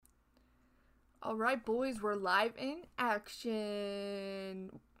All right, boys, we're live in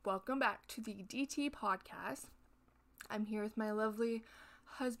action. Welcome back to the DT podcast. I'm here with my lovely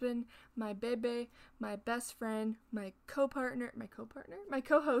husband, my bebe, my best friend, my co-host,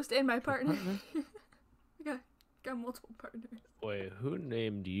 and my partner. got multiple partners. Wait, who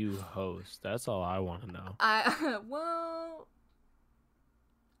named you host? That's all I want to know.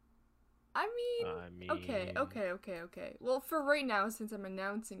 Okay. Well, for right now, since I'm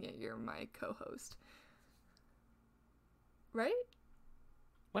announcing it, you're my co-host. Right?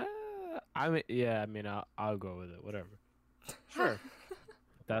 Well, I'll go with it. Whatever. Sure.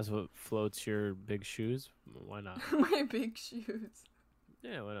 That's what floats your big shoes. Why not? My big shoes.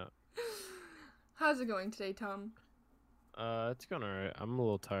 Yeah, why not? How's it going today, Tom? It's going alright. I'm a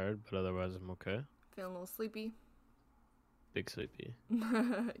little tired, but otherwise I'm okay. Feeling a little sleepy? Big sleepy.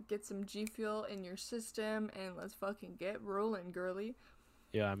 Get some G Fuel in your system and let's fucking get rolling, girly.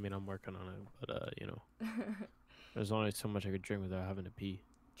 Yeah, I'm working on it, but there's only so much I could drink without having to pee.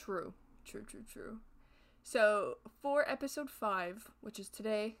 True. So, for episode 5, which is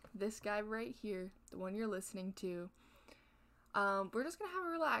today, this guy right here, the one you're listening to, we're just gonna have a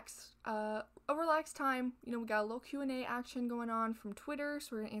relaxed time. You know, we got a little Q&A action going on from Twitter,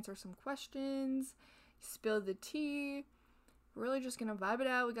 so we're gonna answer some questions, spill the tea. We're really just gonna vibe it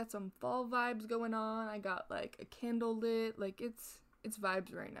out. We got some fall vibes going on. I got like a candle lit. Like it's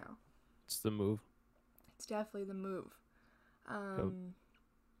vibes right now. It's the move. It's definitely the move. Yep.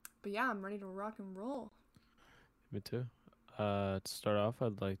 But yeah, I'm ready to rock and roll. Me too. To start off,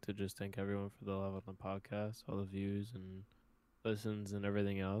 I'd like to just thank everyone for the love on the podcast, all the views and listens and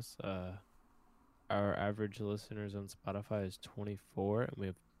everything else. Our average listeners on Spotify is 24, and we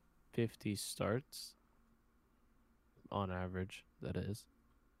have 50 starts on average. That is,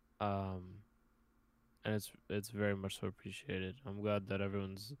 and it's very much so appreciated. I'm glad that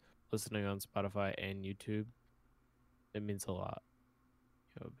everyone's listening on Spotify and YouTube. It means a lot.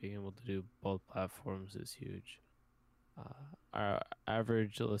 Being able to do both platforms is huge. Our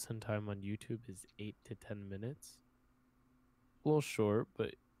average listen time on YouTube is 8 to 10 minutes. A little short,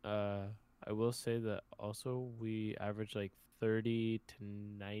 but I will say that also we average like 30 to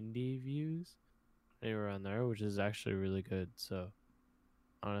 90 views, anywhere around there, which is actually really good. So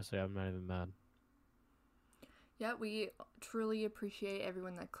honestly, I'm not even mad. Yeah, we truly appreciate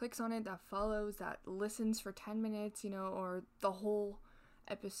everyone that clicks on it, that follows, that listens for 10 minutes, or the whole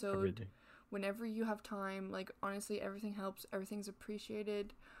episode. Everything. Whenever you have time, like honestly, everything helps. Everything's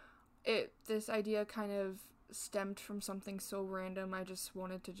appreciated. This idea kind of stemmed from something so random. I just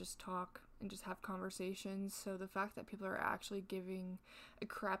wanted to just talk and just have conversations. So the fact that people are actually giving a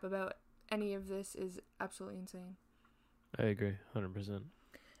crap about any of this is absolutely insane. I agree, 100%.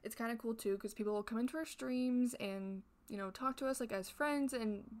 It's kind of cool too because people will come into our streams and talk to us like as friends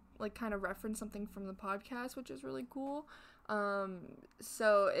and like kind of reference something from the podcast, which is really cool.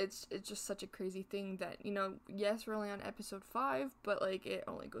 So it's just such a crazy thing that yes, we're only on episode 5, but like it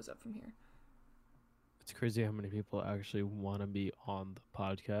only goes up from here. It's crazy how many people actually want to be on the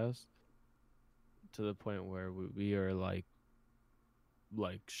podcast, to the point where we are like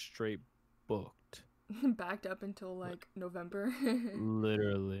straight booked. Backed up until like November.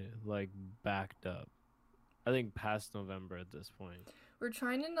 Literally, like backed up. I think past November at this point. We're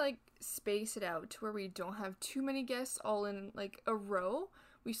trying to like space it out to where we don't have too many guests all in like a row.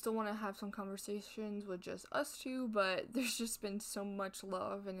 We still want to have some conversations with just us two, but there's just been so much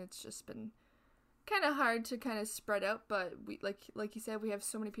love and it's just been kind of hard to kind of spread out. But we like you said, we have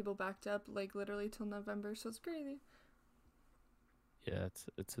so many people backed up like literally till November, so it's crazy. Yeah,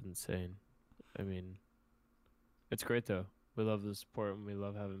 it's insane. I mean, it's great though. We love the support and we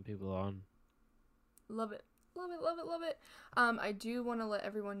love having people on. Love it. I do want to let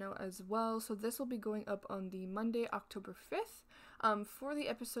everyone know as well. So this will be going up on the Monday, October 5th. For the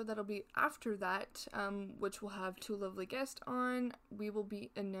episode that'll be after that, which will have 2 lovely guests on, we will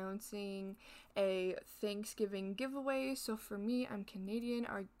be announcing a Thanksgiving giveaway. So for me, I'm Canadian.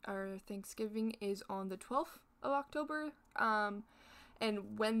 Our Thanksgiving is on the 12th of October. And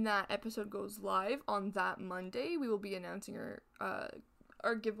when that episode goes live on that Monday, we will be announcing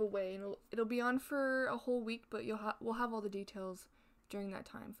our giveaway, and it'll be on for a whole week, but we'll have all the details during that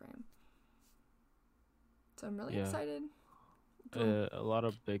time frame. So I'm really excited. A lot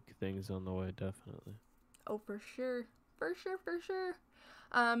of big things on the way, definitely. Oh, for sure.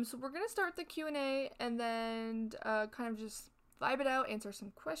 So we're gonna start the Q&A and then kind of just vibe it out, answer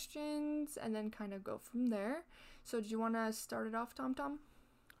some questions, and then kind of go from there. So do you want to start it off, Tom?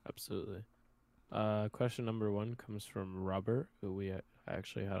 Absolutely. Question number 1 comes from Robert, who we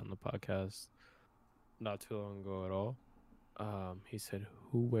actually had on the podcast not too long ago at all. He said,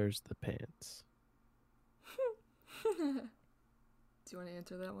 "Who wears the pants?" Do you want to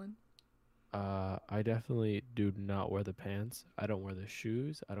answer that one? I definitely do not wear the pants. I don't wear the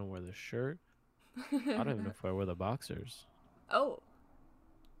shoes. I don't wear the shirt. I don't even know if I wear the boxers. Oh,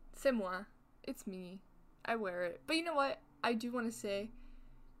 c'est moi. It's me. I wear it. But you know what? I do want to say,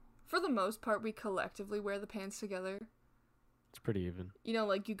 for the most part, we collectively wear the pants together. It's pretty even. You know,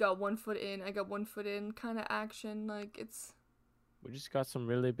 like you got 1 foot in, I got 1 foot in kind of action. Like it's. We just got some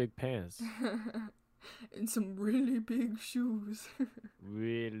really big pants. And some really big shoes.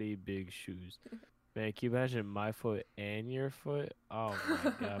 Really big shoes. Man, can you imagine my foot and your foot? Oh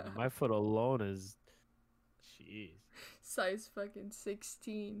my god. My foot alone is. Jeez. Size fucking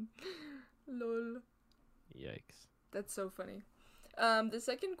 16. Lol. Yikes. That's so funny. The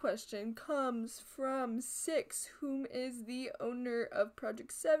second question comes from Six, whom is the owner of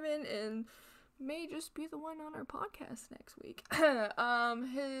Project 7 and may just be the one on our podcast next week.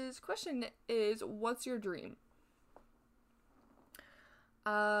 His question is, what's your dream?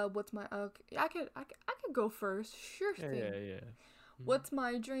 What's my okay? I could go first. Sure thing. Yeah. What's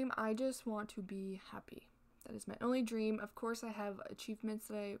my dream? I just want to be happy. That is my only dream. Of course, I have achievements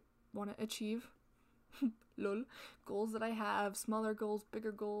that I want to achieve. Lol. Goals that I have, smaller goals,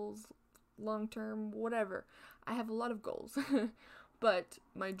 bigger goals, long term, whatever. I have a lot of goals. But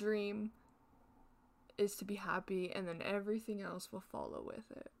my dream is to be happy, and then everything else will follow with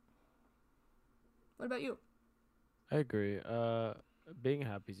it. What about you? I agree. Being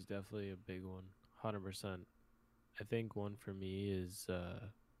happy is definitely a big one. 100%. I think one for me is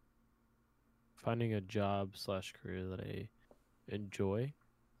finding a job / career that I enjoy.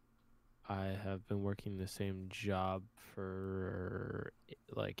 I have been working the same job for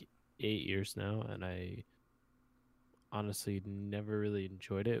like 8 years now, and I honestly never really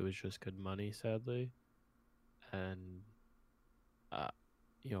enjoyed it. It was just good money, sadly. And, uh,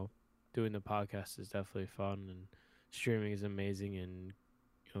 you know, doing the podcast is definitely fun, and streaming is amazing, and,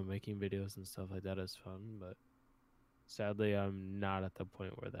 making videos and stuff like that is fun. But sadly, I'm not at the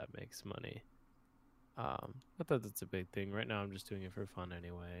point where that makes money. Not that that's a big thing. Right now, I'm just doing it for fun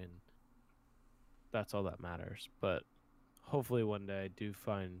anyway, and that's all that matters. But hopefully one day I do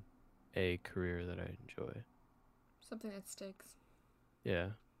find a career that I enjoy. Something that sticks. Yeah,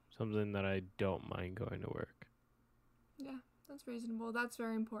 something that I don't mind going to work. Yeah, that's reasonable. That's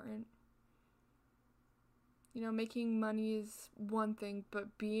very important. Making money is one thing,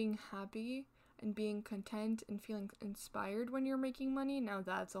 but being happy and being content and feeling inspired when you're making money, now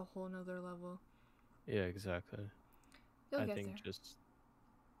that's a whole nother level. Yeah, exactly. You'll I get think there.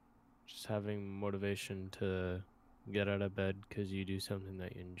 just having motivation to get out of bed because you do something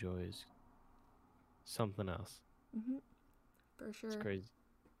that you enjoy is something else. Mm-hmm. For sure. It's crazy.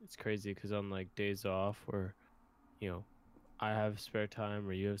 It's crazy because on like days off where, I have spare time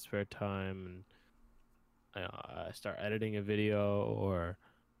or you have spare time, and I start editing a video or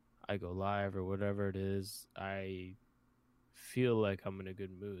I go live or whatever it is, I feel like I'm in a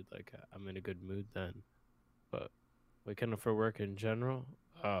good mood. Like I'm in a good mood then. But waking up for work in general,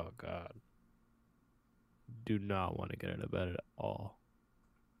 oh God. Do not want to get out of bed at all.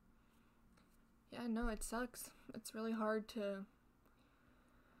 Yeah, no, it sucks. It's really hard to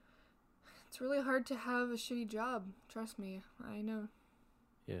have a shitty job. Trust me, I know.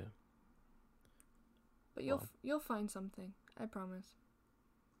 Yeah. But you'll find something. I promise.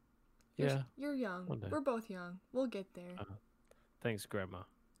 Yeah. You're young. One day. We're both young. We'll get there. Thanks, Grandma.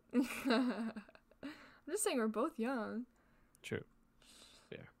 I'm just saying we're both young. True.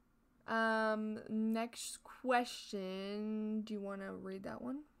 Yeah. Next question. Do you want to read that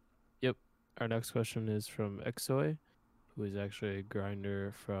one? Yep. Our next question is from Exoy, who is actually a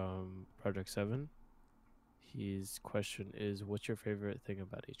grinder from Project 7. His question is, what's your favorite thing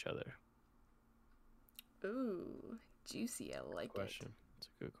about each other? Ooh, juicy. I like question. It's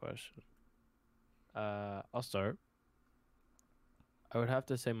a good question. I'll start. I would have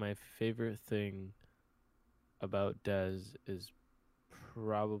to say my favorite thing about Des is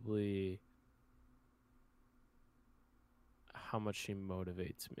probably how much she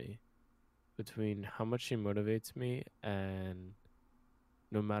motivates me. Between how much she motivates me and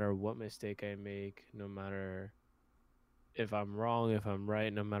no matter what mistake I make, no matter if I'm wrong, if I'm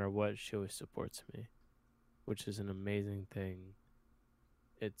right, no matter what, she always supports me, which is an amazing thing.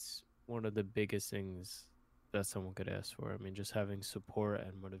 It's one of the biggest things that someone could ask for. I mean, just having support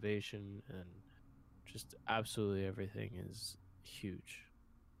and motivation and just absolutely everything is huge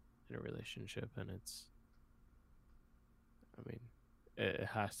in a relationship, and it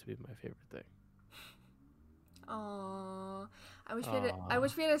has to be my favorite thing. Aww. I wish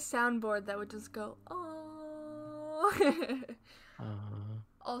we had a soundboard that would just go, aww.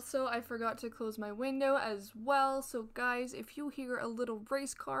 Also, I forgot to close my window as well. So, guys, if you hear a little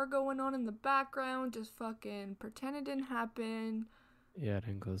race car going on in the background, just fucking pretend it didn't happen. Yeah, I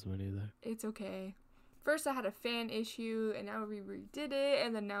didn't close mine either. It's okay. First, I had a fan issue, and now we redid it,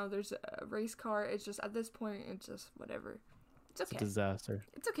 and then now there's a race car. It's just, at this point, it's just whatever. It's okay. It's a disaster.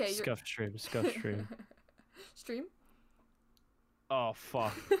 It's okay. Scuff stream. Stream? Oh,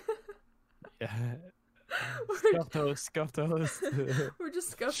 fuck. Yeah. Scuffed host. We're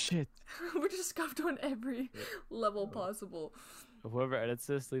just scuffed. Shit. We're just scuffed on every level possible. Whoever edits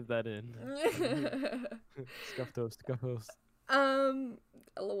this, leave that in. Scuffed host.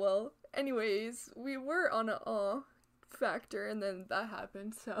 LOL. Anyways, we were on a awe factor, and then that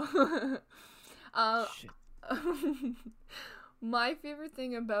happened, so. Shit. My favorite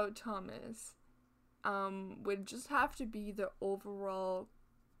thing about Thomas, would just have to be the overall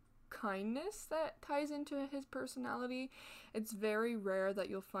kindness that ties into his personality. It's very rare that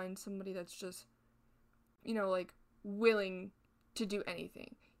you'll find somebody that's just, you know, like, willing to do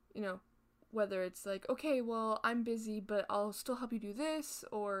anything, you know, whether it's like, okay, well, I'm busy, but I'll still help you do this,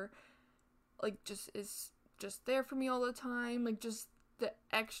 or like just is just there for me all the time, like just the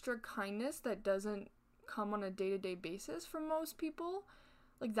extra kindness that doesn't come on a day-to-day basis from most people.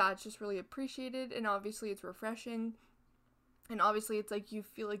 Like, that's just really appreciated, and obviously it's refreshing. And obviously it's like you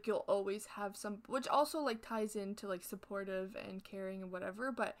feel like you'll always have some, which also like ties into like supportive and caring and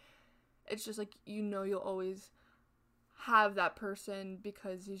whatever, but it's just like, you know, you'll always have that person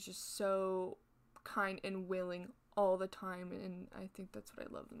because he's just so kind and willing all the time, and I think that's what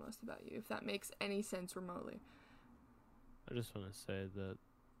I love the most about you, if that makes any sense remotely. I just want to say that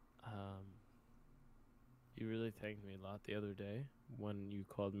you really thanked me a lot the other day when you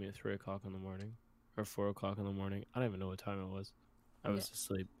called me at 3 o'clock in the morning. Or 4 o'clock in the morning. I don't even know what time it was. I was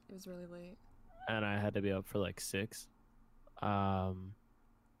asleep. It was really late. And I had to be up for like 6. I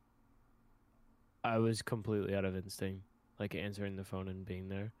was completely out of instinct. Like, answering the phone and being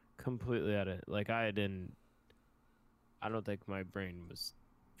there. Completely out of it. Like, I don't think my brain was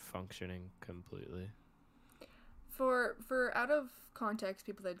functioning completely. For out of context,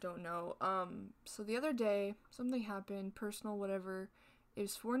 people that don't know, so the other day, something happened, personal, whatever. It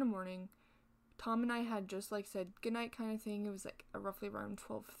was 4 in the morning. Tom and I had just like said goodnight kind of thing. It was like roughly around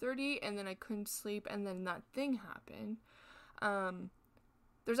 12:30, and then I couldn't sleep, and then that thing happened.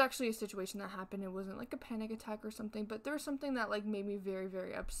 There's actually a situation that happened. It wasn't like a panic attack or something, but there was something that like made me very,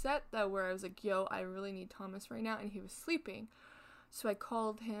 very upset, that where I was like, yo, I really need Thomas right now, and he was sleeping. So I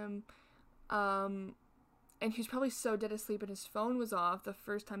called him, and he was probably so dead asleep, and his phone was off the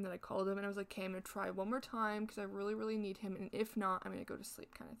first time that I called him, and I was like, okay, I'm gonna try one more time because I really, really need him, and if not, I'm gonna go to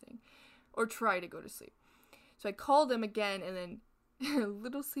sleep kind of thing. Or try to go to sleep. So I called him again, and then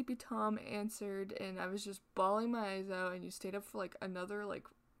little sleepy Tom answered, and I was just bawling my eyes out, and you stayed up for like another like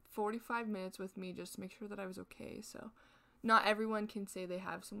 45 minutes with me just to make sure that I was okay. So not everyone can say they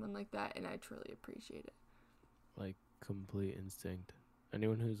have someone like that, and I truly appreciate it. Like, complete instinct.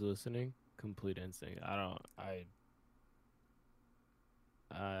 Anyone who's listening, complete instinct. I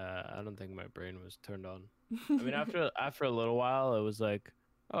don't think my brain was turned on. I mean, after a little while, it was like,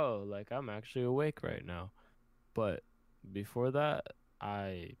 oh, like, I'm actually awake right now. But before that,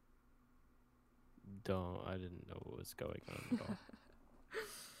 I didn't know what was going on at all.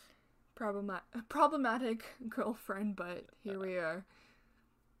 Problematic girlfriend, but here we are.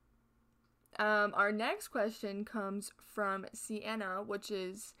 Our next question comes from Sienna, which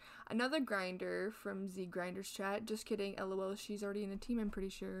is another grinder from Z Grinders chat. Just kidding, LOL, she's already in a team, I'm pretty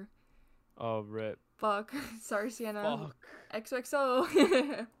sure. Oh, rip. Fuck. Sorry, Sienna. Fuck.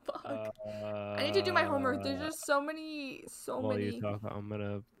 XOXO. Fuck. I need to do my homework. There's just so many. While you talk, I'm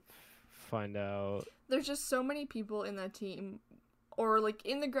gonna find out. There's just so many people in that team, or like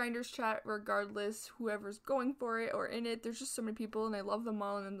in the Grinders chat, regardless, whoever's going for it or in it. There's just so many people, and I love them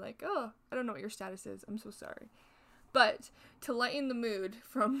all. And I'm like, oh, I don't know what your status is. I'm so sorry. But to lighten the mood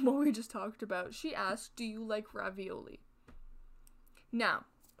from what we just talked about, she asked, "Do you like ravioli?" Now,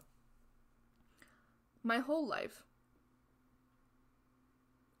 my whole life,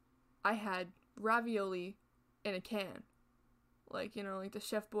 I had ravioli in a can. Like, you know, like the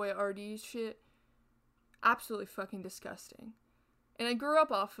Chef Boyardee shit. Absolutely fucking disgusting. And I grew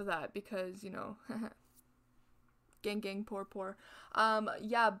up off of that because, you know, gang, poor.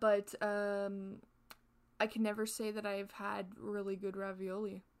 Yeah, but, I can never say that I've had really good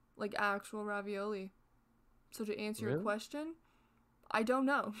ravioli. Like, actual ravioli. So to answer your question, I don't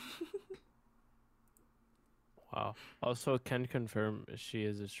know. Wow. Also, can confirm she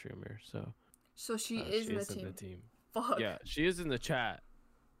is a streamer, so. So she is in the team. Fuck. Yeah, she is in the chat.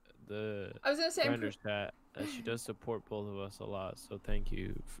 I was gonna say Grinders chat. She does support both of us a lot. So thank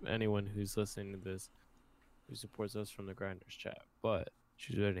you, anyone who's listening to this, who supports us from the Grinders chat. But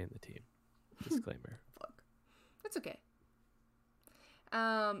she's already in the team. Disclaimer. Fuck. It's okay.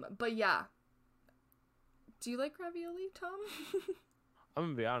 But yeah. Do you like ravioli, Tom? I'm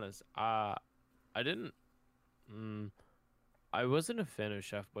gonna be honest. I didn't. I wasn't a fan of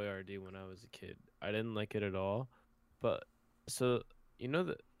Chef Boyardee when I was a kid. I didn't like it at all. But so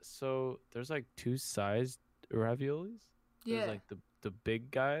so there's like two sized raviolis. There's Yeah. like the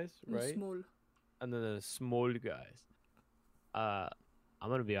big guys, right? Small. And then the small guys. I'm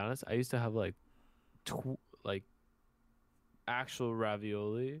gonna be honest. I used to have like like actual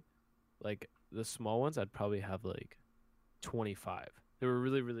ravioli, like the small ones. I'd probably have like 25. They were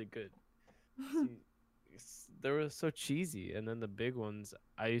really really good. See, they were so cheesy, and then the big ones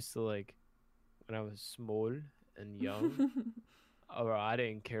I used to like when I was small and young. Or I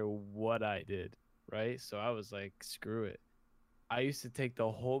didn't care what I did, right? So I was like, screw it. I used to take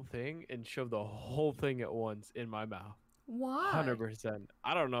the whole thing and shove the whole thing at once in my mouth. Why? 100%.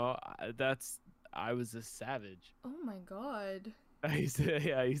 I don't know. I was a savage. Oh my god. I used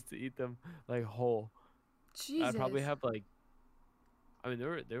to eat them like whole. Jesus. I'd probably have like, I mean,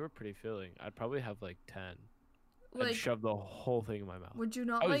 they were pretty filling. I'd probably have like 10. like, And shove the whole thing in my mouth. would you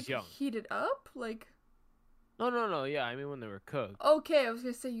not I was like young. heat it up? Like, No. Yeah, I mean when they were cooked. okay, I was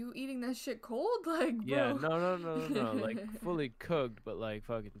gonna say you eating that shit cold, like, bro. Yeah, no. Like fully cooked, but like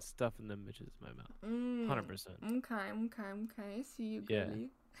fucking stuffing them bitches in my mouth. 100%. Okay. I see you, Yeah.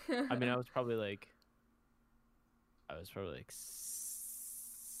 girly. I mean, I was probably like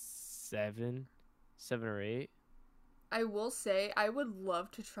seven or eight. I will say I would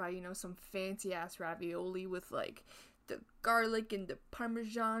love to try, some fancy ass ravioli with like the garlic and the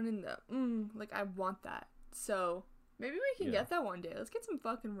parmesan and the like I want that. So maybe we can Yeah. get that one day. Let's get some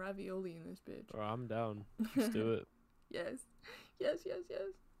fucking ravioli in this bitch. Or I'm down. Let's do it. Yes. We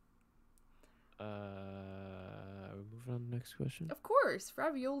move on to the next question. Of course,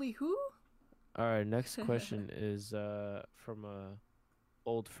 ravioli. Who? All right, next question is from a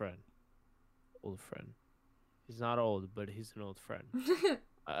old friend. He's not old, but he's an old friend.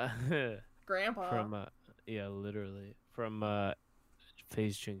 Grandpa. From yeah, literally from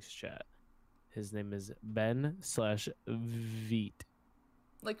FaZe Jinx chat. His name is Ben/Veet.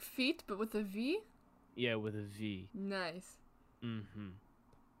 Like feet, but with a V. Yeah, with a V. Nice.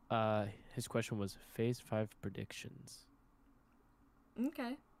 His question was Phase 5 predictions.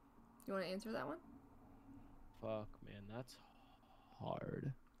 Okay. You want to answer that one? Fuck, man, that's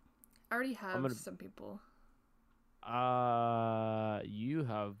hard. I already have gonna- some people. You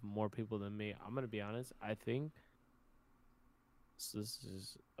have more people than me. I'm gonna be honest. I think so. This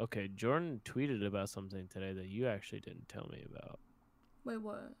is okay. Jordan tweeted about something today that you actually didn't tell me about. Wait,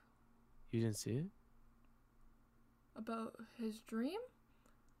 what? You didn't see it? About his dream?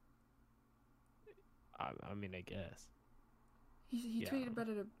 I mean, I guess. He Yeah.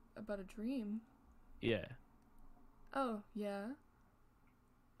 tweeted about a dream. Yeah, Oh, yeah.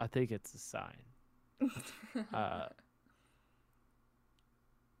 I think it's a sign.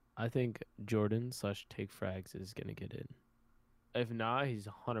 I think Jordan/Take Frags is gonna get in. If not, he's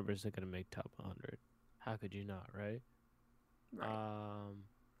 100% gonna make top 100. How could you not, right? Right.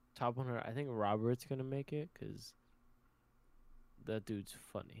 Top 100. I think Robert's gonna make it because that dude's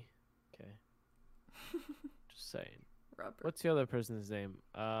funny. Okay, just saying. Robert. What's the other person's name?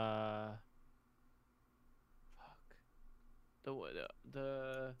 Fuck.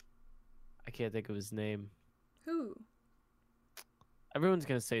 The I can't think of his name. Who? Everyone's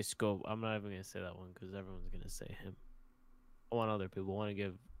gonna say Scope. I'm not even gonna say that one because everyone's gonna say him. I want other people. I want to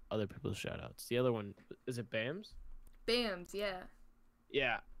give other people shout outs. The other one, is it Bams? Bams, yeah.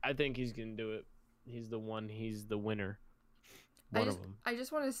 Yeah, I think he's gonna do it. He's the one. He's the winner. One of them. I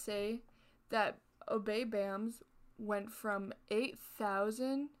just want to say that Obey Bams went from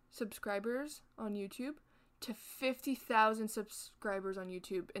 8,000 subscribers on YouTube to 50,000 subscribers on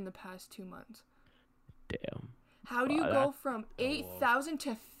YouTube in the past 2 months. Damn. How do you Wow, go from 8,000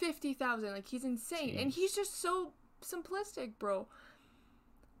 to 50,000? Like, he's insane. And Jeez. he's just so simplistic, bro.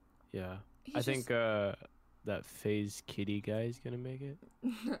 Yeah. He's I think that FaZe Kitty guy is gonna make it.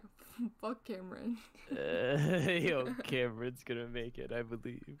 Fuck Cameron. Yo, Cameron's gonna make it. I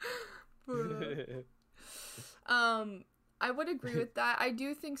believe. I would agree with that. I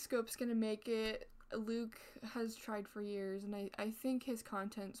do think Scope's gonna make it. Luke has tried for years, and I think his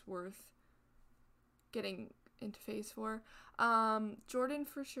content's worth getting into phase 4. Jordan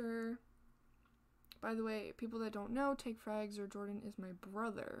for sure. By the way, people that don't know, Take Frags or Jordan is my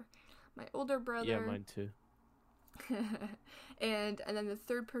brother. My older brother. Yeah, mine too. And then the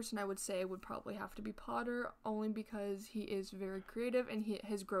third person I would say would probably have to be Potter, only because he is very creative and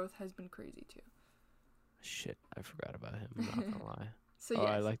his growth has been crazy too. Shit, I forgot about him. I'm not gonna lie. So Oh,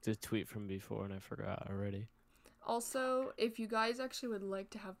 yes. I liked the tweet from before and I forgot already. Also, if you guys actually would like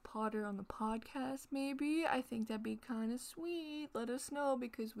to have Potter on the podcast, maybe, I think that'd be kind of sweet. Let us know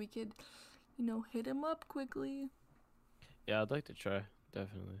because we could, hit him up quickly. Yeah, I'd like to try.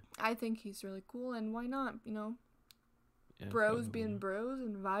 Definitely. I think he's really cool, and why not, Yeah, bros fuck being him. bros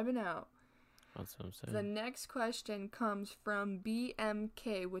and vibing out. That's what I'm saying. The next question comes from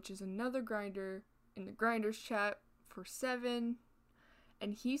BMK, which is another grinder in the grinders chat for 7.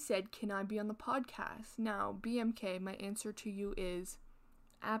 And he said, can I be on the podcast? Now, BMK, my answer to you is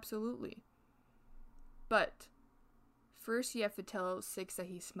absolutely. But first you have to tell Six that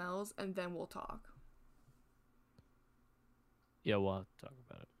he smells, and then we'll talk. Yeah, we'll have to talk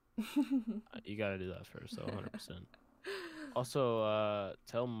about it. You gotta do that first, though, 100%. Also,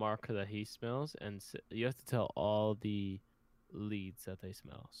 tell Mark that he smells, and you have to tell all the leads that they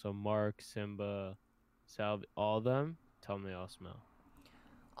smell. So Mark, Simba, Salvi, all of them, tell them they all smell.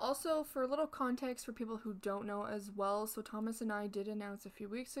 Also, for a little context for people who don't know as well, so Thomas and I did announce a few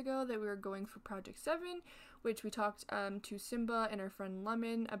weeks ago that we were going for Project 7, which we talked to Simba and our friend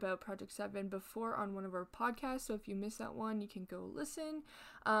Lemon about Project 7 before on one of our podcasts, so if you missed that one, you can go listen.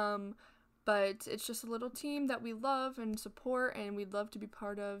 But it's just a little team that we love and support and we'd love to be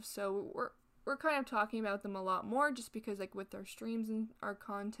part of, so we're kind of talking about them a lot more just because, like, with our streams and our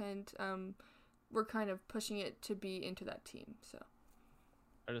content, we're kind of pushing it to be into that team, so.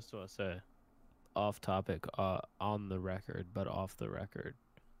 I just want to say, off topic, on the record, but off the record.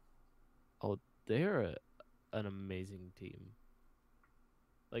 Oh, they're an amazing team.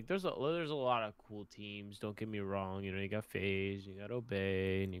 Like, there's a lot of cool teams. Don't get me wrong. You got FaZe, you got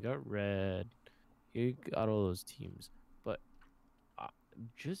Obey, and you got Red. You got all those teams. But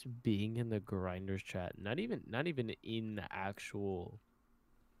just being in the grinders chat, not even in the actual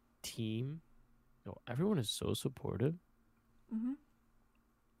team. Everyone is so supportive. Mm-hmm.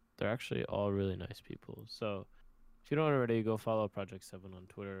 They're actually all really nice people. So if you don't already, go follow Project 7 on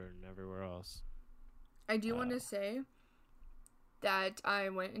Twitter and everywhere else. I do want to say that I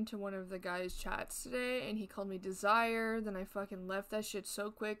went into one of the guys' chats today and he called me Desire. Then I fucking left that shit so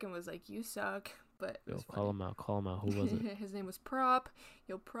quick and was like, you suck. But it was call him out. Who was it? His name was Prop.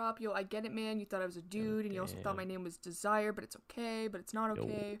 Yo, I get it, man. You thought I was a dude and you also thought my name was Desire, but it's okay, but it's not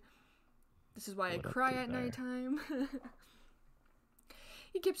okay. This is why I cry at nighttime.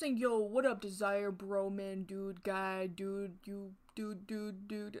 He kept saying, yo, what up, Desire, bro, man, dude, guy, dude, you,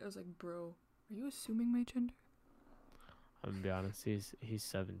 dude. I was like, bro, are you assuming my gender? I'm gonna be honest, he's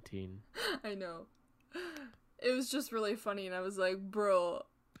 17. I know. It was just really funny, and I was like, bro,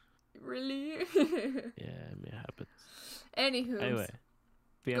 really? Yeah, I mean, it happens. Anywho. Anyway,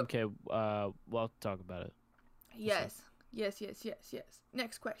 BMK, we'll talk about it. Yes.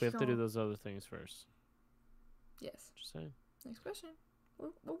 Next question. We have to do those other things first. Yes. Just saying. Next question.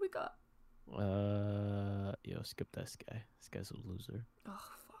 What we got? Yo, skip this guy. This guy's a loser. Oh,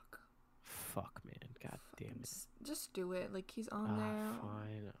 fuck. Fuck, man. God damn it. Just do it. Like, he's on there.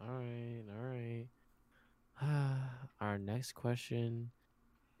 Fine. All right. Our next question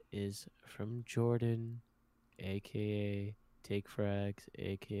is from Jordan, a.k.a. Take Frags,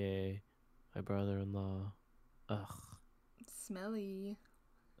 a.k.a. my brother-in-law. Ugh. Smelly.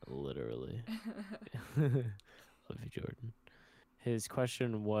 Literally. Love you, Jordan. His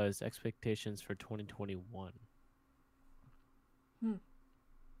question was expectations for 2021. You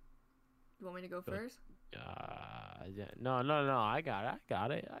want me to go first? Yeah. No. I got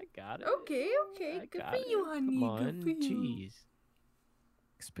it. Okay. Good for you, honey. Come on. Good for you. Jeez.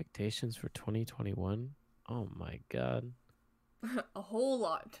 Expectations for 2021? Oh my god. A whole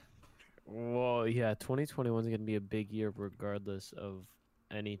lot. Well, yeah, 2021 is going to be a big year regardless of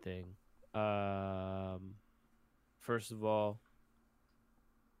anything. First of all,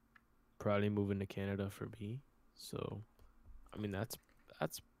 probably moving to Canada for me. So, I mean, that's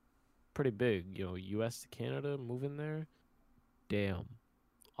pretty big. US to Canada, moving there. Damn.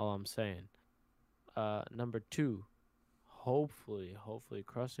 All I'm saying. Number 2, hopefully,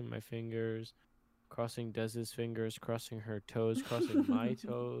 crossing my fingers, crossing Dez's fingers, crossing her toes, crossing my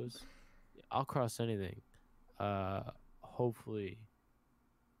toes. I'll cross anything. Hopefully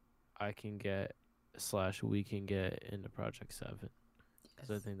I can get / we can get into Project 7.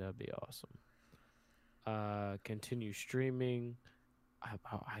 Because I think that'd be awesome. Continue streaming.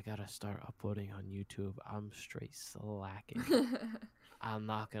 I gotta start uploading on YouTube. I'm straight slacking. I'm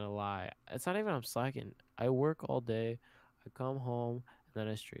not gonna lie. It's not even I'm slacking. I work all day. I come home and then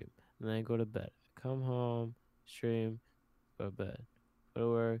I stream. And then I go to bed. I come home, stream, go to bed. Go to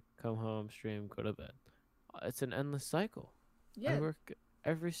work, come home, stream, go to bed. It's an endless cycle. I Yeah, work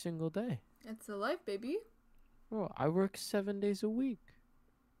every single day. it's the life, baby. Bro, I work 7 days a week.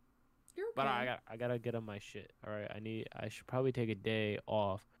 You're okay. But I gotta get on my shit. All right, I should probably take a day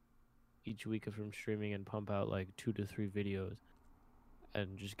off each week from streaming and pump out like 2 to 3 videos,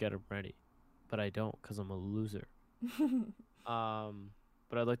 and just get them ready. But I don't, cause I'm a loser.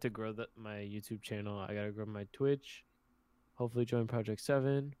 But I'd like to grow my YouTube channel. I gotta grow my Twitch. Hopefully join Project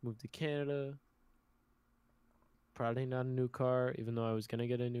 7. Move to Canada. Probably not a new car, even though I was gonna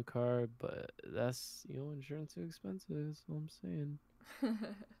get a new car. But that's, insurance is expensive. That's all I'm saying.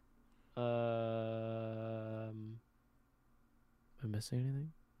 Am I missing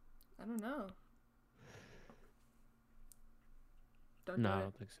anything? I don't know. No, do I it.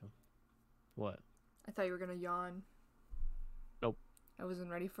 don't think so. What? I thought you were gonna yawn. Nope. I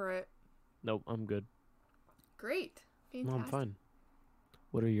wasn't ready for it. Nope, I'm good. Great. Fantastic. No, I'm fine.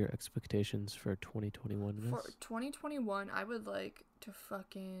 What are your expectations for 2021, Miss? For 2021, I would like to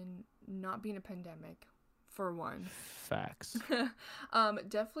fucking not be in a pandemic, for one. Facts.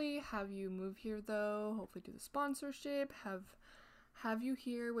 Definitely have you move here though. Hopefully do the sponsorship. Have you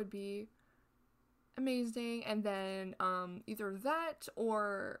here would be amazing. And then either that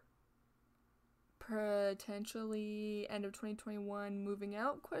or potentially end of 2021 moving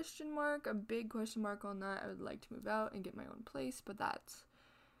out ? A big question mark on that. I would like to move out and get my own place, but that's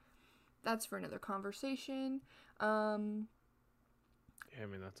for another conversation. Yeah, I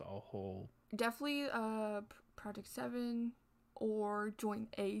mean, that's a whole... Definitely Project 7 or join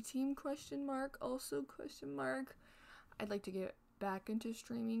A Team ? Also ? I'd like to get back into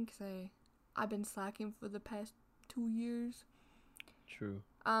streaming because I've been slacking for the past 2 years. True.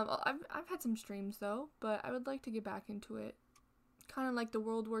 I've had some streams though, but I would like to get back into it. Kind of like the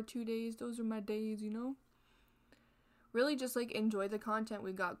World War II days. Those are my days, Really just like enjoy the content.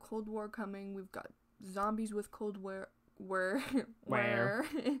 We've got Cold War coming. We've got zombies with Cold War.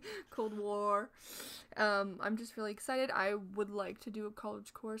 Cold War. I'm just really excited. I would like to do a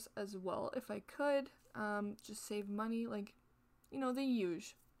college course as well if I could. Just save money, like,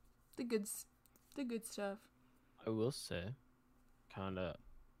 the good stuff. I will say, kind of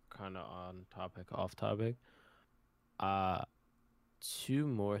on topic, off topic. 2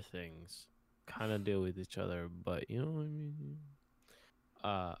 more things kind of deal with each other, but you know what I mean.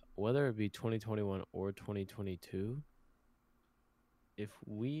 Whether it be 2021 or 2022, if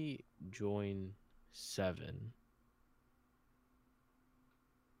we join 7,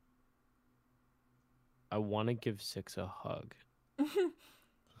 I want to give 6 a hug.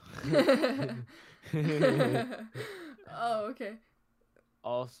 Oh, okay.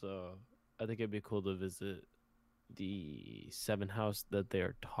 Also, I think it'd be cool to visit the 7 house that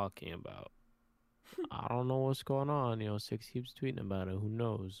they're talking about. I don't know what's going on. 6 keeps tweeting about it. Who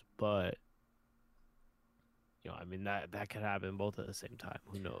knows? But I mean that could happen both at the same time.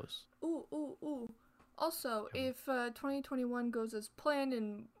 Who knows? Ooh. Also, if 2021 goes as planned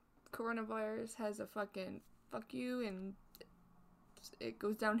and coronavirus has a fucking fuck you and it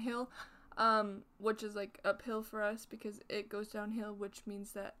goes downhill, which is like uphill for us because it goes downhill, which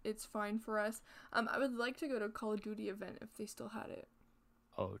means that it's fine for us. I would like to go to a Call of Duty event if they still had it.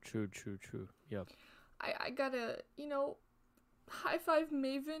 Oh, true. Yep. I gotta, high five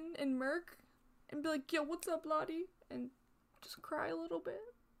Maven and Merc and be like, yo, what's up, Lottie? And just cry a little bit.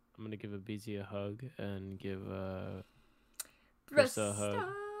 I'm gonna give a BZ a hug and give Brissa a hug.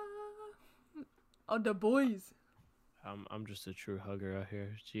 Oh, the boys. I'm just a true hugger out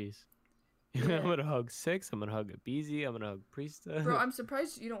here. Jeez. Yeah. I'm gonna hug 6. I'm gonna hug a BZ. I'm gonna hug Priesta. Bro, I'm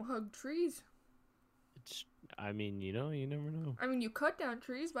surprised you don't hug trees. I mean, you never know. I mean, you cut down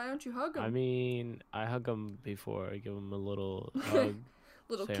trees. Why don't you hug them? I mean, I hug them before. I give them a little hug.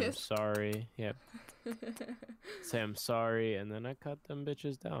 Little say kiss. I'm sorry. Yep. Say I'm sorry, and then I cut them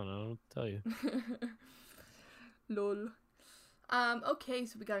bitches down. I don't tell you. Lol. Okay,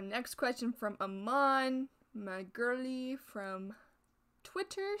 so we got a next question from Aman, my girly from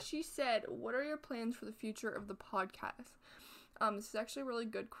Twitter. She said, what are your plans for the future of the podcast? This is actually a really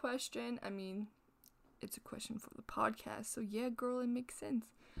good question. I mean, it's a question for the podcast, so yeah, girl, it makes sense.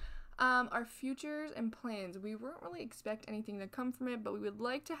 Our futures and plans. We weren't really expect anything to come from it, but we would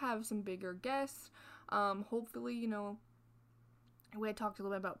like to have some bigger guests. Hopefully, we had talked a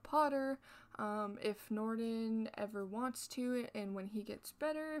little bit about Potter. If Norden ever wants to, and when he gets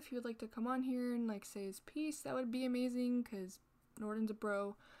better, if he would like to come on here and like say his piece, that would be amazing, because Norden's a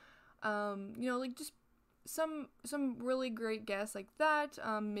bro. Like just some really great guests like that.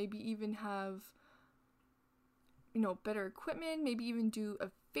 Maybe even have better equipment, maybe even do a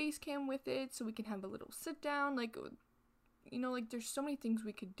face cam with it so we can have a little sit down. Like, you know, like there's so many things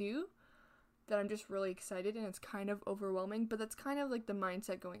we could do that I'm just really excited, and it's kind of overwhelming, but that's kind of like the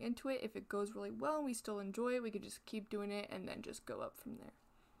mindset going into it. If it goes really well and we still enjoy it, we could just keep doing it and then just go up from there.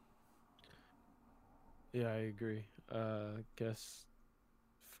 Yeah, I agree. Guess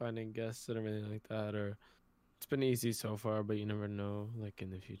finding guests and everything like that, or it's been easy so far, but you never know. Like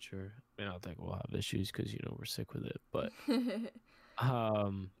in the future, I mean, I don't think we'll have issues because we're sick with it, but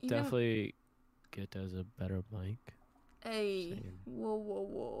Even definitely get as a better mic. hey, Saying,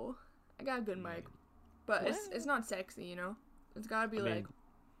 whoa, I got a good mic, man, but what? it's not sexy, you know. It's gotta be I like. mean,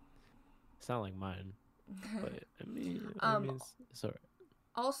 it's not like mine, but I mean, it's alright.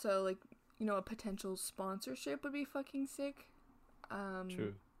 Also, like, you know, a potential sponsorship would be fucking sick.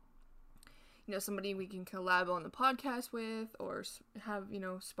 True. You know, somebody we can collab on the podcast with, or have, you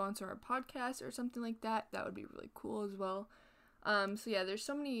know, sponsor our podcast or something like that. That would be really cool as well. So yeah, there's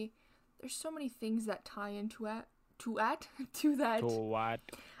so many things that tie into to that. To what?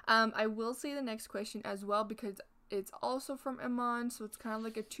 I will say the next question as well because it's also from Iman, so it's kind of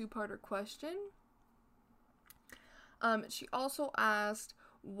like a two-parter question. She also asked,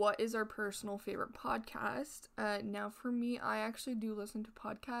 what is our personal favorite podcast? Now for me, I actually do listen to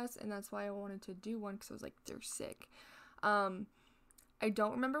podcasts, and that's why I wanted to do one, because I was like, they're sick. I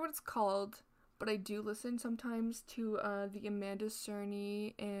don't remember what it's called, but I do listen sometimes to the Amanda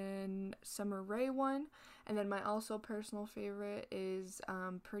Cerny and Summer Rae one, and then my also personal favorite is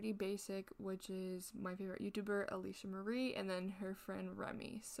Pretty Basic, which is my favorite YouTuber, Alicia Marie, and then her friend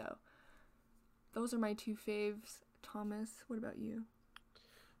Remy. So those are my two faves. Thomas, what about you?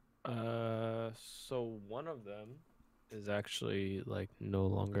 So one of them is actually like no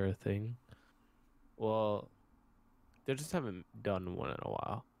longer a thing. Well, they just haven't done one in a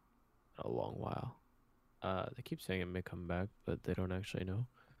long while. They keep saying it may come back, but they don't actually know.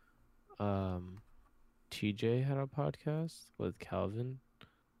 TJ had a podcast with Calvin.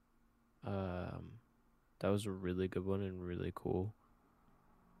 That was a really good one and really cool.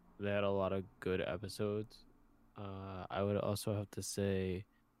 They had a lot of good episodes. I would also have to say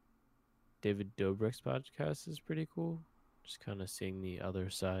David Dobrik's podcast is pretty cool. Just kind of seeing the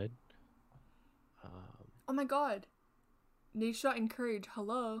other side. Oh my god. Nisha and Courage,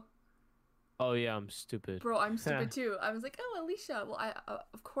 hello. Oh yeah, I'm stupid. Bro, I'm stupid too. I was like, oh, Alicia. Well, I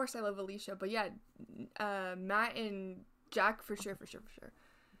of course I love Alicia, but yeah, Matt and Jack for sure.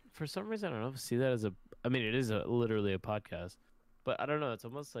 For some reason, I don't see that as a. I mean, it is literally a podcast, but I don't know. It's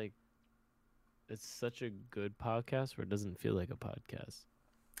almost like it's such a good podcast where it doesn't feel like a podcast.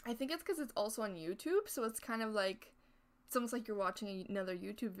 I think it's because it's also on YouTube, so it's kind of like it's almost like you're watching another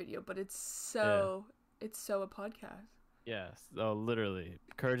YouTube video, but it's a podcast. Yes, literally.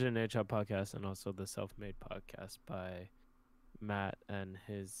 Courage and Nature podcast, and also the Self-Made podcast by Matt and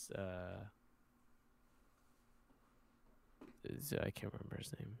his I can't remember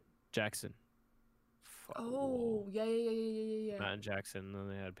his name. Jackson. Oh, yeah. Matt and Jackson, and then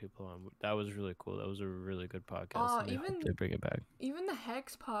they had people on. That was really cool. That was a really good podcast. Oh, and I hope they bring it back. Even the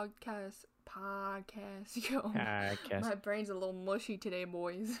Hex podcast. Yo, Podcast. my brain's a little mushy today,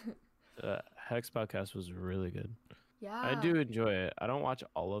 boys. Hex podcast was really good. Yeah. I do enjoy it. I don't watch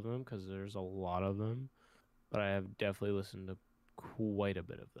all of them because there's a lot of them, but I have definitely listened to quite a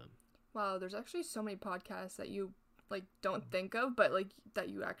bit of them. Wow, there's actually so many podcasts that you like don't think of, but like that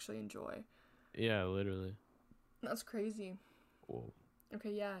you actually enjoy. Yeah, literally. That's crazy. Whoa.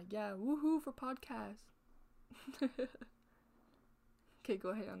 Okay, yeah. Woohoo for podcasts. Okay, go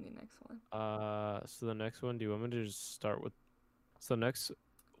ahead on the next one. So the next one, do you want me to just start with? So the next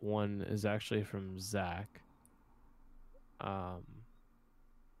one is actually from Zach.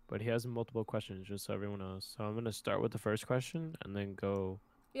 But he has multiple questions, just so everyone knows. So I'm gonna start with the first question and then go.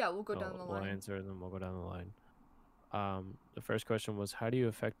 Yeah, we'll go down the line. We'll answer, and then we'll go down the line. The first question was, how do you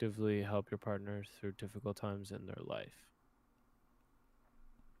effectively help your partner through difficult times in their life?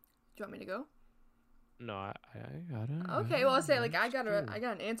 Do you want me to go? No, I gotta. Okay, well, I'll say like I got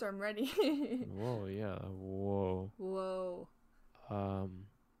an answer. I'm ready. Whoa, yeah, whoa.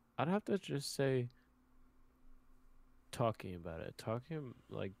 I'd have to just say talking about it.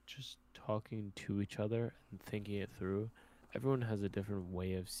 Just talking to each other and thinking it through. Everyone has a different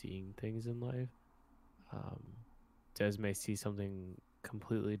way of seeing things in life. Des may see something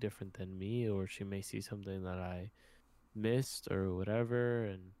completely different than me, or she may see something that I missed or whatever,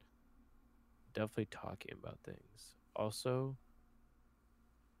 and definitely talking about things. Also,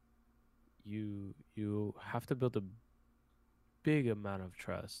 you have to build a big amount of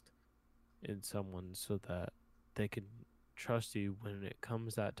trust in someone so that they can trust you when it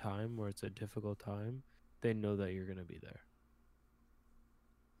comes that time where it's a difficult time. They know that you're going to be there.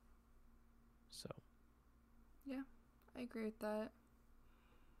 So Yeah, I agree with that.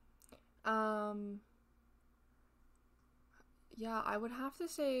 Um, yeah, I would have to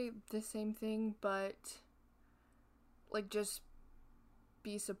say the same thing, but like just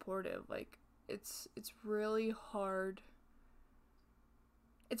be supportive. Like it's really hard.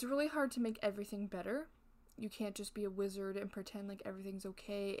 It's really hard to make everything better. You can't just be a wizard and pretend like everything's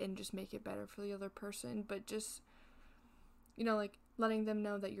okay and just make it better for the other person, but just like letting them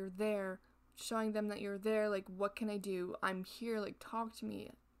know that you're there, showing them that you're there, like what can I do? I'm here, like talk to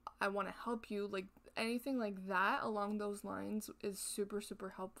me. I want to help you. Like anything like that along those lines is super super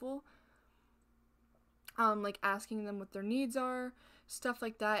helpful. Like asking them what their needs are, stuff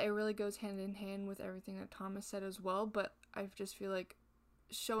like that. It really goes hand in hand with everything that Thomas said as well, but I just feel like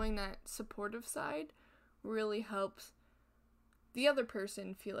showing that supportive side really helps the other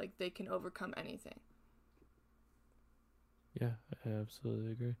person feel like they can overcome anything. yeah, I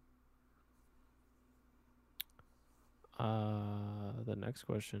absolutely agree. The next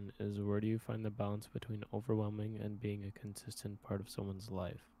question is, where do you find the balance between overwhelming and being a consistent part of someone's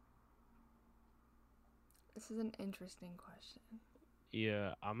life? This is an interesting question.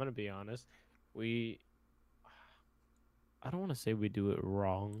 Yeah, I'm gonna be honest. We, I don't want to say we do it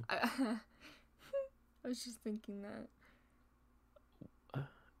wrong. I was just thinking that.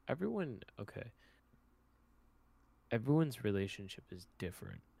 Everyone, okay. Everyone's relationship is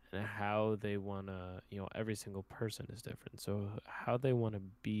different, and how they wanna, every single person is different. So how they want to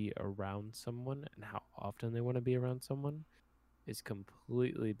be around someone and how often they want to be around someone is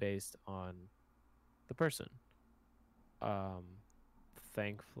completely based on the person. Um,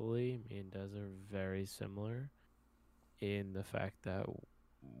 Thankfully, me and Des are very similar in the fact that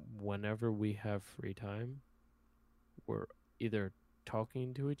whenever we have free time, we're either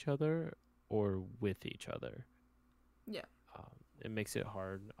talking to each other or with each other. Yeah. It makes it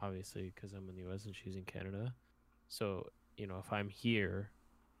hard, obviously, because I'm in the US and she's in Canada. So, if I'm here,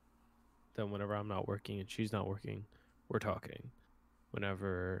 then whenever I'm not working and she's not working, we're talking.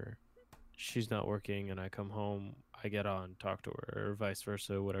 Whenever she's not working and I come home, I get on, talk to her, or vice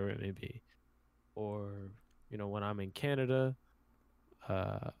versa, whatever it may be. Or, when I'm in Canada,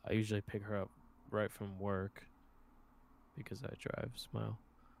 I usually pick her up right from work because I drive. Smile.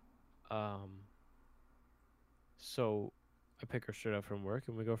 Um, so I pick her straight up from work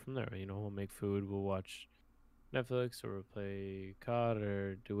and we go from there. We'll make food, we'll watch Netflix or we'll play COD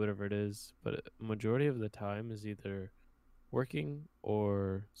or do whatever it is. But majority of the time is either working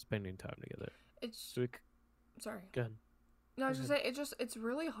or spending time together. It's So we sorry. go ahead. No, I Go was just ahead. saying it's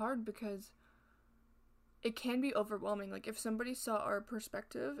really hard because it can be overwhelming. Like if somebody saw our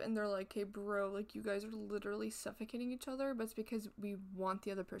perspective and they're like, "Hey, bro, like you guys are literally suffocating each other," but it's because we want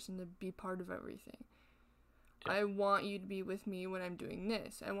the other person to be part of everything. Yeah. I want you to be with me when I'm doing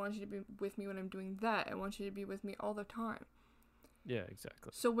this. I want you to be with me when I'm doing that. I want you to be with me all the time. Yeah,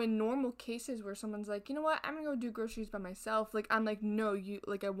 exactly. So when normal cases where someone's like, you know what, I'm gonna go do groceries by myself, like I'm like, no, you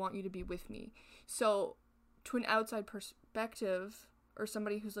like I want you to be with me. So to an outside perspective or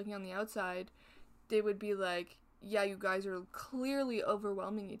somebody who's looking on the outside, they would be like, yeah, you guys are clearly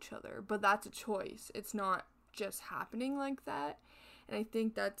overwhelming each other, but that's a choice. It's not just happening like that. And I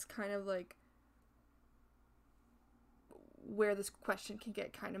think that's kind of like where this question can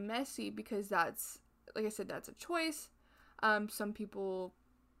get kind of messy because that's, like I said, that's a choice. Some people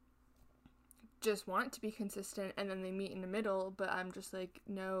just want it to be consistent and then they meet in the middle, but I'm just like,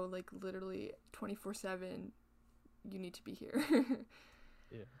 no, like literally 24/7, you need to be here.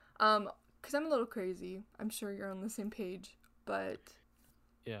 Yeah. Because I'm a little crazy. I'm sure you're on the same page, but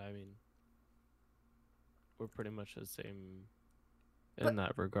Yeah, I mean, we're pretty much the same in but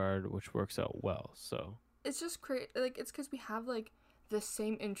that regard, which works out well. So, it's just crazy. Like it's because we have like the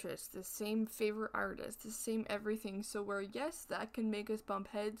same interests, the same favorite artists, the same everything. So where yes, that can make us bump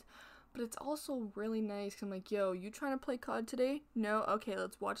heads, but it's also really nice. Cause I'm like, yo, you trying to play COD today? No, okay,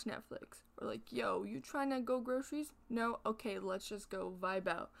 let's watch Netflix. Or like, yo, you trying to go groceries? No, okay, let's just go vibe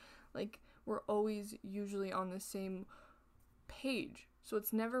out. Like we're always usually on the same page, so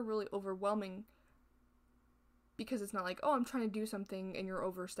it's never really overwhelming because it's not like, oh, I'm trying to do something and you're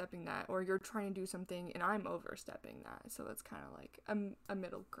overstepping that, or you're trying to do something and I'm overstepping that. So it's kind of like a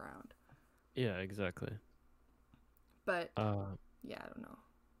middle ground. yeah, exactly. But Uh, yeah, I don't know.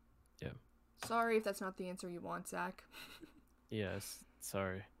 yeah. Sorry if that's not the answer you want, Zach. Yes.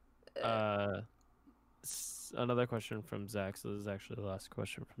 Sorry. Uh, Another question from Zach. So this is actually the last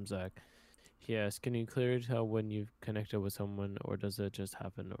question from Zach. He asks, "Can you clearly tell when you've connected with someone, or does it just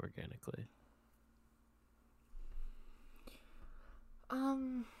happen organically?"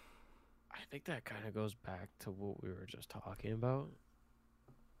 um, I think that kind of goes back to what we were just talking about.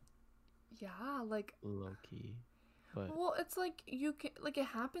 Yeah, like, low key. But well, it's like you can, like, it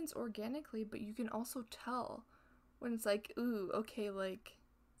happens organically, but you can also tell when it's like, ooh, okay, like,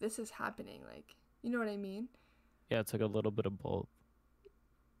 this is happening, like, you know what I mean? yeah, it's like a little bit of both.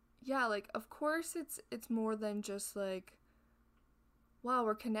 Yeah, like, of course it's more than just like, wow,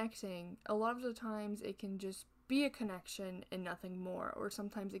 we're connecting. A lot of the times it can just be a connection and nothing more, or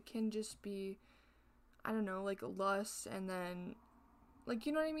sometimes it can just be, I don't know, like lust, and then, like,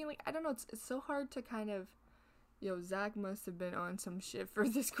 you know what I mean? Like, I don't know, it's so hard to kind of, yo, Zach must have been on some shit for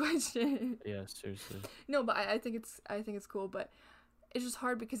this question. Yeah, seriously. No, but I think it's cool, but it's just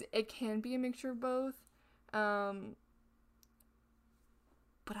hard because it can be a mixture of both. Um,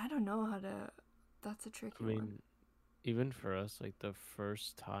 but I don't know how to. That's a I tricky one. mean, even for us, like the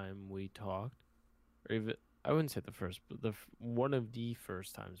first time we talked, or even I wouldn't say the first, but one of the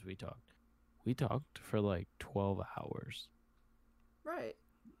first times we talked for like 12 hours. Right.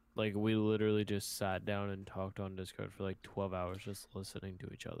 Like we literally just sat down and talked on Discord for like 12 hours just listening to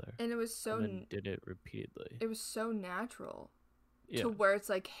each other And and then did it repeatedly. it was so natural Yeah. to where it's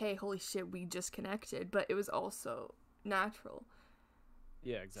like, hey, holy shit, we just connected, but it was also natural.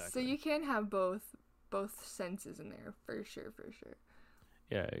 Yeah, exactly. So you can have both senses in there for sure, for sure.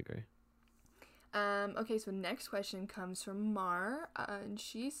 Yeah, I agree. Okay, so next question comes from Mar, and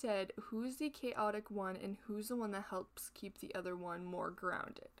she said, "Who's the chaotic one, and who's the one that helps keep the other one more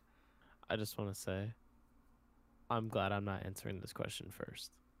grounded?" I just want to say I'm glad I'm not answering this question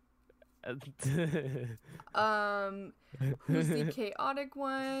first. Who's the chaotic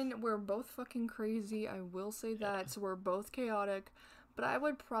one? We're both fucking crazy. I will say that. So we're both chaotic, but I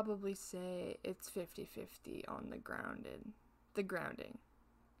would probably say it's 50-50 on the grounding.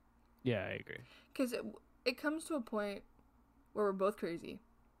 Yeah, I agree. Cuz it comes to a point where we're both crazy.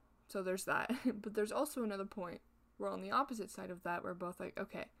 So there's that. But there's also another point where on the opposite side of that we're both like,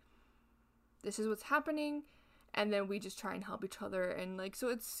 okay, this is what's happening, and then we just try and help each other, and like, so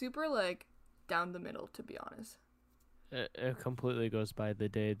it's super like down the middle, to be honest. It completely goes by the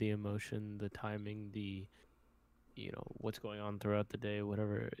day, the emotion, the timing, the what's going on throughout the day,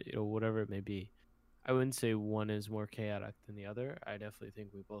 whatever whatever it may be. I wouldn't say one is more chaotic than the other. I definitely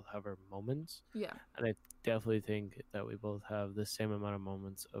think we both have our moments, Yeah. and I definitely think that we both have the same amount of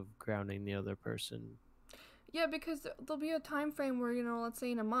moments of grounding the other person. Yeah, because there'll be a time frame where, let's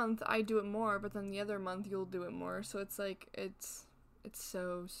say in a month I do it more, but then the other month you'll do it more. So it's like it's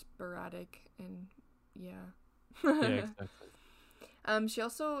so sporadic, and yeah. Yeah, exactly. She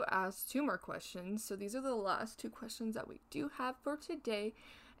also asked 2 more questions. So these are the last 2 questions that we do have for today.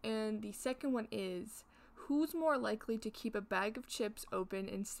 And the second one is, who's more likely to keep a bag of chips open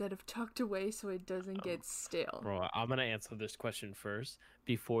instead of tucked away so it doesn't get stale? Bro, I'm gonna answer this question first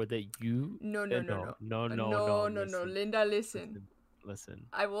before that you. No. No. No. Linda, listen. Listen.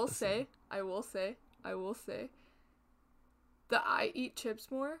 I will say that I eat chips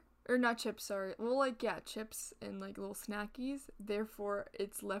more. Or not chips, sorry. Well, like, yeah, chips and, like, little snackies. Therefore,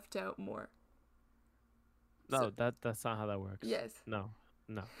 it's left out more. No, that's not how that works. Yes. No.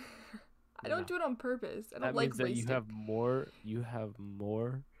 I don't do it on purpose. I don't that like means that wasting. you have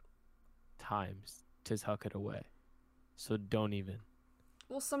more times to tuck it away. So don't even.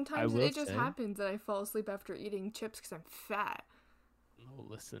 Well, sometimes it just happens that I fall asleep after eating chips because I'm fat. No,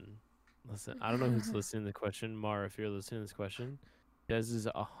 listen. I don't know who's listening to the question. Mar, if you're listening to this question, Des is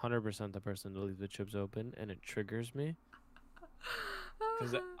 100% the person to leave the chips open, and it triggers me.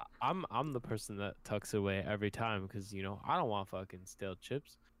 Because I'm the person that tucks away every time because, I don't want fucking stale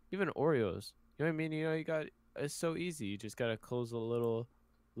chips. Even Oreos. You know what I mean? It's so easy. You just got to close a little,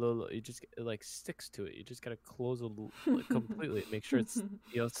 it just, it like sticks to it. You just got to close like, completely. Make sure it's,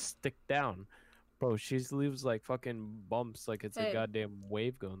 stick down. Bro, she leaves like fucking bumps like it's a goddamn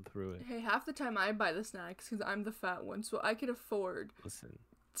wave going through it. Hey, half the time I buy the snacks because I'm the fat one, so I can afford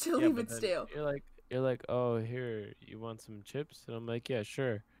to leave it stale. You're like, oh, here, you want some chips? And I'm like, yeah,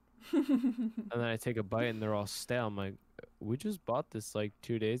 sure. And then I take a bite and they're all stale. I'm like, we just bought this like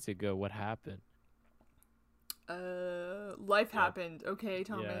 2 days ago. What happened? Life happened. Okay,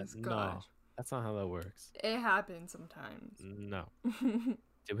 Thomas. Yeah, gosh. No, that's not how that works. It happens sometimes. No.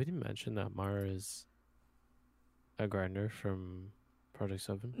 Did we mention that Mara is a grinder from Project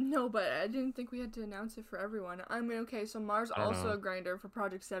 7? No, but I didn't think we had to announce it for everyone. I mean, okay, so Mara's also a grinder for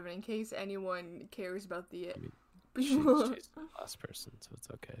Project 7 in case anyone cares about the she's the last person, so it's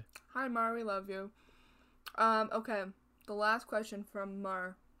okay. Hi, Mara, we love you. Okay, the last question from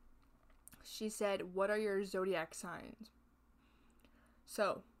Mar. She said, what are your zodiac signs?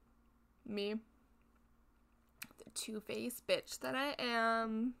 So, me, the two-faced bitch that I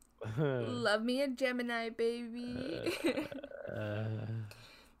am, love me a Gemini, baby.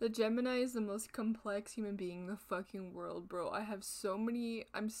 The Gemini is the most complex human being in the fucking world, bro. I'm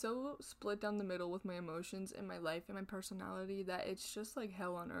so split down the middle with my emotions and my life and my personality that it's just like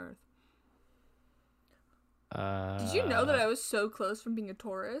hell on earth. Did you know that I was so close from being a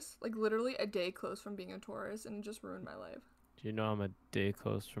Taurus? Like literally a day close from being a Taurus, and it just ruined my life. Do you know I'm a day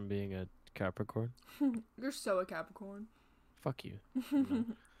close from being a Capricorn? You're so a Capricorn. Fuck you. No.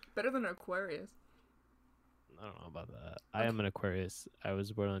 Better than an Aquarius. I don't know about that. I am an Aquarius. I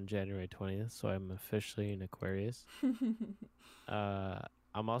was born on January 20th, so I'm officially an Aquarius.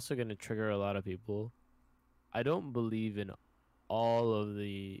 I'm also going to trigger a lot of people. I don't believe in all of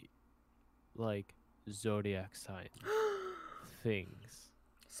the, like, zodiac sign things.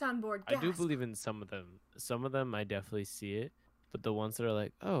 Soundboard, I do believe in some of them. Some of them I definitely see it, but the ones that are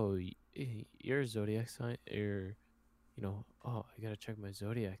like, oh, you're a zodiac sign, or, you know, oh, I gotta check my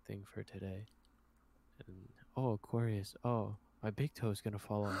zodiac thing for today. And, oh, Aquarius, oh, my big toe is gonna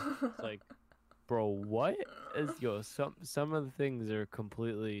fall off. It's like, bro, what? Some of the things are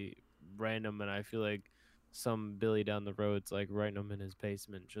completely random, and I feel like some Billy down the road's like writing them in his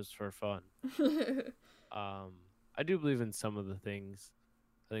basement just for fun. I do believe in some of the things.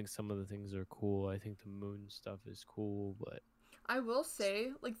 I think some of the things are cool. I think the moon stuff is cool, but I will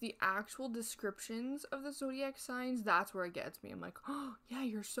say, like, the actual descriptions of the zodiac signs, that's where it gets me. I'm like, oh, yeah,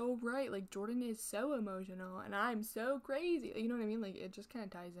 you're so right. Like, Jordan is so emotional, and I'm so crazy. You know what I mean? Like, it just kind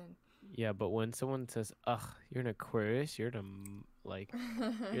of ties in. Yeah, but when someone says, ugh, you're an Aquarius, you're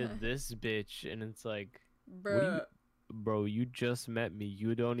you're this bitch, and it's like, Bruh. Bro, you just met me.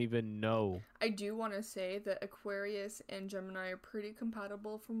 You don't even know. I do want to say that Aquarius and Gemini are pretty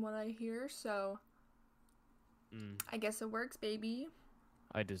compatible from what I hear, so I guess it works, baby.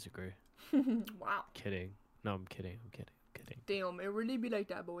 I disagree. Wow. Kidding. No, I'm kidding. Damn, it really be like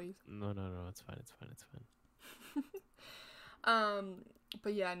that, boys. No, it's fine.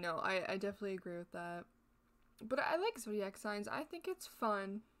 But yeah, no, I definitely agree with that. But I like zodiac signs. I think it's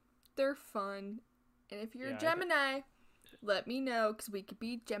fun. They're fun. And if you're a Gemini, let me know, because we could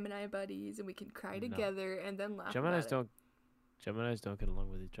be Gemini buddies and we can cry together and then laugh. Geminis don't get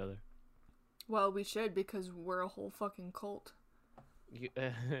along with each other. Well, we should, because we're a whole fucking cult.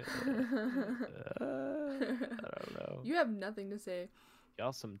 I don't know. You have nothing to say.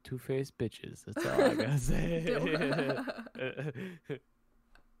 Y'all some two-faced bitches. That's all I gotta say.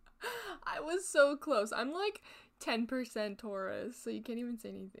 I was so close. I'm like 10% Taurus, so you can't even say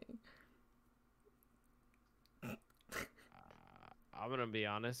anything. I'm gonna be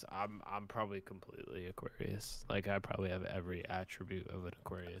honest. I'm probably completely Aquarius. Like, I probably have every attribute of an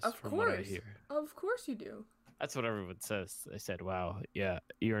Aquarius. From what I hear. Of course you do. That's what everyone says. They said, "Wow, yeah,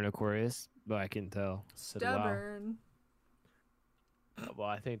 you're an Aquarius," but I can tell. Stubborn. Well,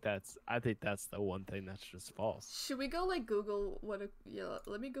 I think that's the one thing that's just false. Should we go like Google what?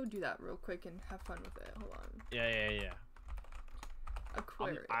 Let me go do that real quick and have fun with it. Hold on. Yeah.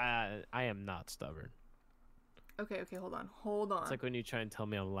 Aquarius. I am not stubborn. Okay, hold on. It's like when you try and tell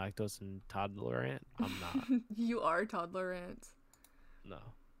me I'm lactose intolerant. I'm not. You are tolerant. No.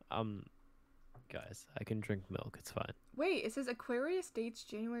 Guys, I can drink milk. It's fine. Wait, it says Aquarius dates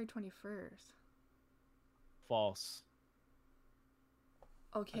January 21st. False.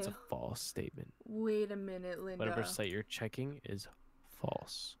 Okay. That's a false statement. Wait a minute, Linda. Whatever site you're checking is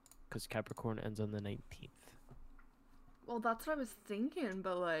false, because Capricorn ends on the 19th. Well, that's what I was thinking,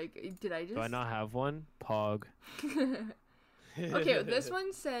 but like, did I just... Do I not have one? Pog. Okay, this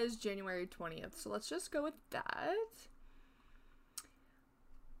one says January 20th, so let's just go with that.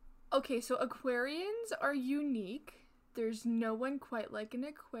 Okay, so Aquarians are unique. There's no one quite like an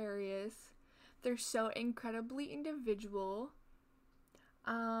Aquarius. They're so incredibly individual.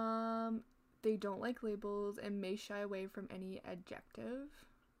 They don't like labels and may shy away from any adjective,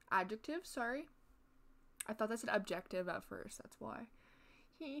 sorry. I thought that said objective at first, that's why.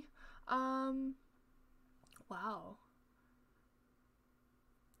 Wow.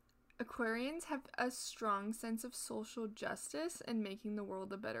 Aquarians have a strong sense of social justice and making the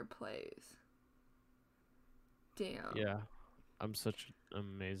world a better place. Damn. Yeah. I'm such an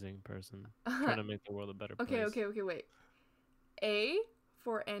amazing person. Trying to make the world a better place. Okay, wait. A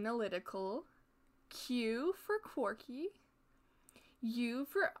for analytical, Q for quirky, U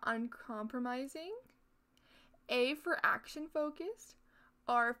for uncompromising, A for action focused,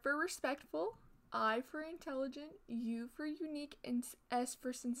 R for respectful, I for intelligent, U for unique, and S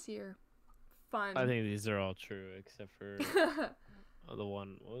for sincere. Fun. I think these are all true except for the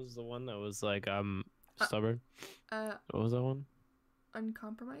one. What was the one that was like stubborn? What was that one?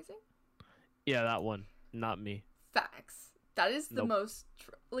 Uncompromising? Yeah, that one. Not me. Facts. That is the most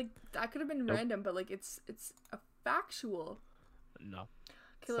like that could have been random, but like it's a factual. No.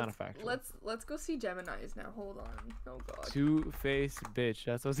 It's not a factual. Let's go see Gemini's now. Hold on. Oh god. Two-faced bitch.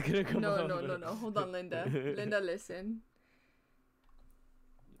 That's what's gonna come No, out. no. Hold on, Linda. Linda, listen.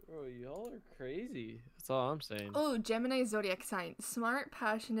 Bro, y'all are crazy. That's all I'm saying. Oh, Gemini zodiac sign. Smart,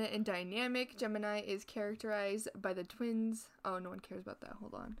 passionate, and dynamic. Gemini is characterized by the twins. Oh, no one cares about that.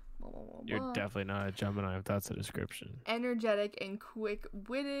 Hold on. You're definitely not a Gemini if that's a description. Energetic and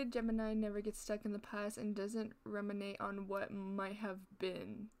quick-witted. Gemini never gets stuck in the past and doesn't ruminate on what might have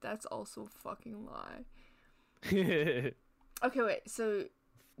been. That's also a fucking lie. Okay, wait. So,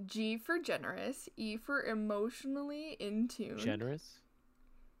 G for generous. E for emotionally in tune. Generous?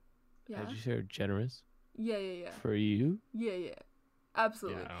 Yeah. Did you say generous? Yeah. For you? Yeah.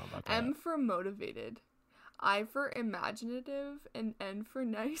 Absolutely. Yeah, I don't know about that. M for motivated. I for imaginative, and N for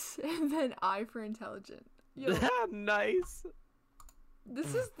nice, and then I for intelligent. Yo, nice.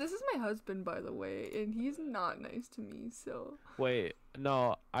 this is my husband, by the way, and he's not nice to me. So. Wait,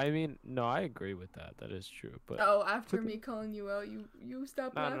 no. I mean, no. I agree with that. That is true. But oh, after me calling you out, you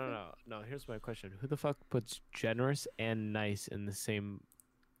stop laughing. No. Here's my question: who the fuck puts generous and nice in the same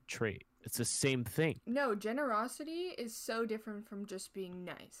trait? It's the same thing. No, generosity is so different from just being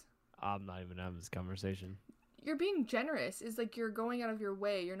nice. I'm not even having this conversation. You're being generous is like you're going out of your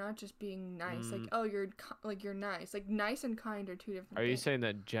way. You're not just being nice. Like, oh, you're nice. Like, nice and kind are two different things. Are you saying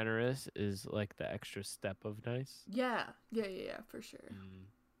that generous is like the extra step of nice? Yeah, for sure.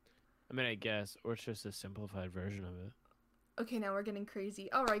 I mean, I guess, or it's just a simplified version of it. Okay, now we're getting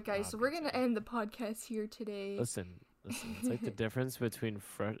crazy. All right, guys, so we're gonna end the podcast here today. Listen, it's like the difference between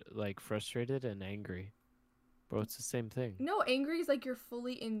frustrated and angry. Bro, it's the same thing. No, angry is like you're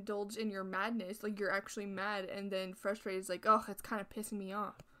fully indulged in your madness. Like, you're actually mad, and then frustrated is like, oh, it's kind of pissing me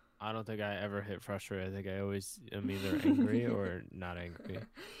off. I don't think I ever hit frustrated. I think I always am either angry or not angry.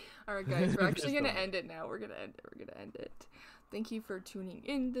 All right, guys, we're actually going to end it now. We're going to end it. Thank you for tuning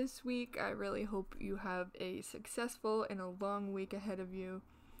in this week. I really hope you have a successful and a long week ahead of you.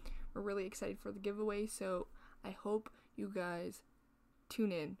 We're really excited for the giveaway, so I hope you guys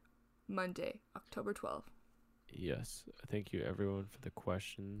tune in Monday, October 12th. Yes. Thank you, everyone, for the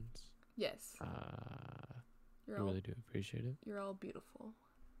questions. Yes. I really do appreciate it. You're all beautiful.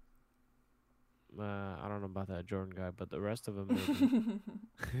 I don't know about that Jordan guy, but the rest of them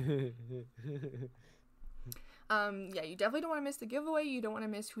maybe. Yeah, you definitely don't want to miss the giveaway. You don't want to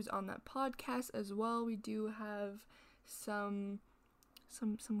miss who's on that podcast as well. We do have some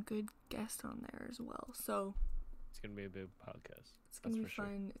good guests on there as well. So it's gonna be a big podcast. It's gonna be fun.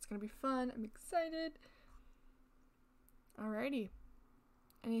 Sure. It's gonna be fun. I'm excited. Alrighty.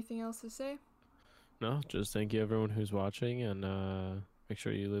 Anything else to say? No, just thank you everyone who's watching, and make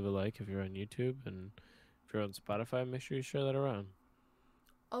sure you leave a like if you're on YouTube, and if you're on Spotify, make sure you share that around.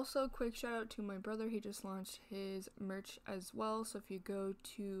 Also, quick shout out to my brother. He just launched his merch as well. So if you go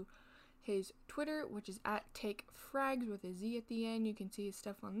to his Twitter, which is at TakeFrags with a Z at the end, you can see his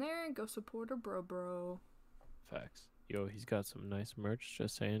stuff on there, and go support a bro. Facts. Yo, he's got some nice merch.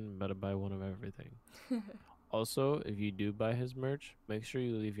 Just saying, better buy one of everything. Also, if you do buy his merch, make sure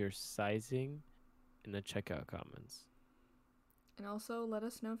you leave your sizing in the checkout comments. And also, let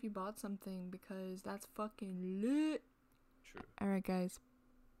us know if you bought something, because that's fucking lit. True. Alright, guys.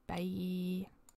 Bye.